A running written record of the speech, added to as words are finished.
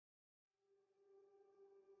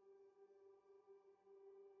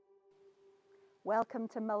Welcome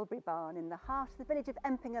to Mulberry Barn in the heart of the village of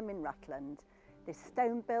Empingham in Rutland. This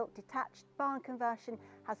stone-built detached barn conversion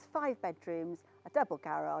has 5 bedrooms, a double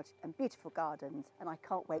garage and beautiful gardens, and I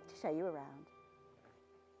can't wait to show you around.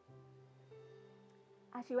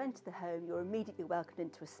 As you enter the home, you're immediately welcomed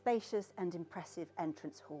into a spacious and impressive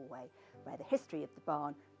entrance hallway where the history of the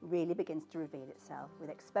barn really begins to reveal itself. With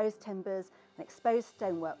exposed timbers and exposed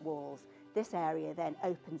stonework walls, this area then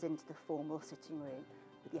opens into the formal sitting room,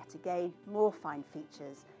 with yet again more fine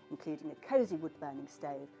features, including a cosy wood-burning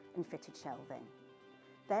stove and fitted shelving.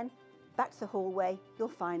 Then, back to the hallway, you'll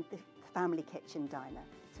find the family kitchen diner.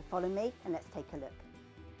 So follow me and let's take a look.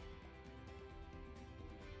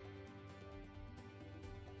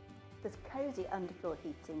 There's cosy underfloor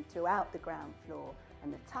heating throughout the ground floor,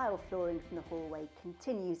 and the tile flooring from the hallway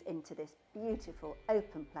continues into this beautiful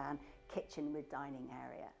open plan kitchen with dining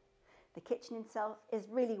area. The kitchen itself is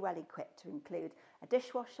really well equipped to include a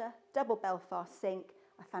dishwasher, double Belfast sink,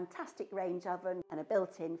 a fantastic range oven and a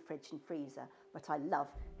built-in fridge and freezer, but I love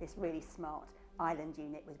this really smart island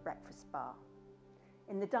unit with breakfast bar.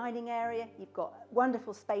 In the dining area, you've got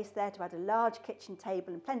wonderful space there to add a large kitchen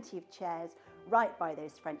table and plenty of chairs right by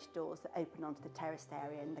those French doors that open onto the terraced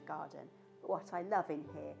area in the garden. But what I love in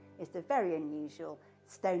here is the very unusual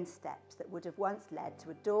stone steps that would have once led to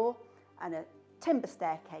a door and a timber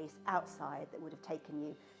staircase outside that would have taken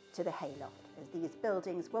you to the hayloft, as these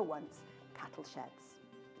buildings were once cattle sheds.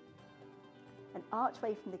 An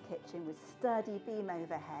archway from the kitchen with sturdy beam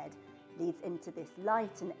overhead leads into this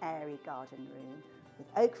light and airy garden room with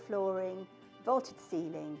oak flooring, vaulted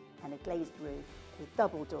ceiling and a glazed roof with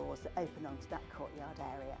double doors that open onto that courtyard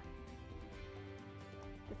area.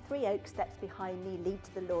 The 3 oak steps behind me lead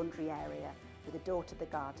to the laundry area with a door to the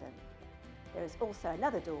garden. There is also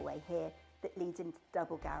another doorway here that leads into the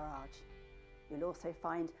double garage. You'll also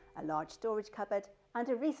find a large storage cupboard and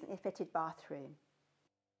a recently fitted bathroom.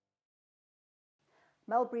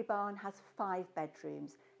 Mulberry Barn has 5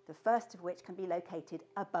 bedrooms, the first of which can be located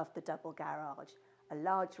above the double garage, a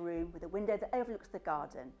large room with a window that overlooks the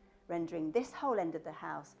garden, rendering this whole end of the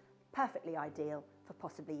house perfectly ideal for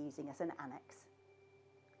possibly using as an annex.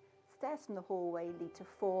 Stairs from the hallway lead to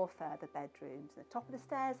 4 further bedrooms. At the top of the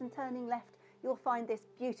stairs and turning left, you'll find this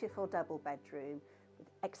beautiful double bedroom with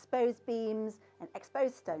exposed beams and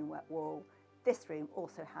exposed stonework wall. This room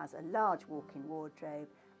also has a large walk-in wardrobe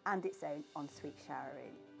and its own ensuite shower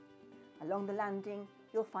room. Along the landing,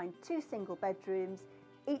 you'll find 2 single bedrooms,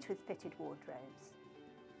 each with fitted wardrobes.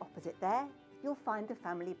 Opposite there, you'll find the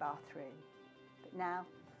family bathroom. But now,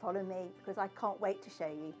 follow me because I can't wait to show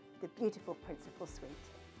you the beautiful principal suite.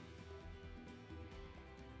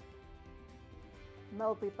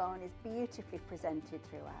 Mulberry Barn is beautifully presented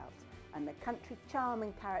throughout, and the country charm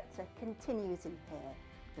and character continues in here.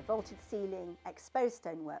 The vaulted ceiling, exposed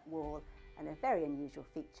stonework wall, and a very unusual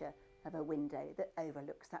feature of a window that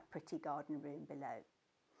overlooks that pretty garden room below.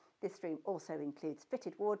 This room also includes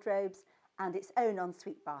fitted wardrobes and its own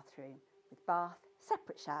ensuite bathroom with bath,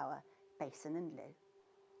 separate shower, basin and loo.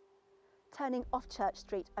 Turning off Church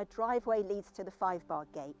Street, a driveway leads to the 5-bar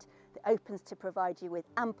gate that opens to provide you with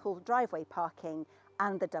ample driveway parking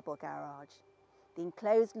and the double garage. The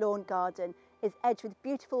enclosed lawn garden is edged with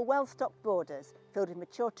beautiful well-stocked borders filled with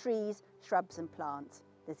mature trees, shrubs and plants.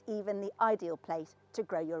 There's even the ideal place to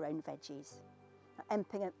grow your own veggies. Now,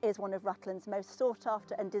 Empingham is one of Rutland's most sought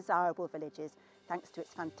after and desirable villages, thanks to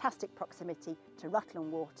its fantastic proximity to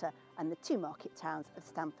Rutland Water and the 2 market towns of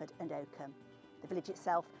Stamford and Oakham. The village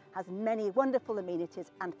itself has many wonderful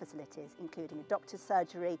amenities and facilities, including a doctor's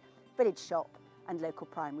surgery, village shop and local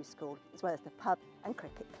primary school, as well as the pub and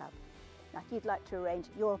cricket club. Now, if you'd like to arrange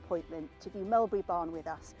your appointment to view Mulberry Barn with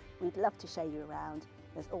us, we'd love to show you around.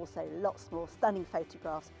 There's also lots more stunning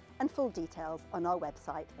photographs and full details on our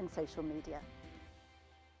website and social media.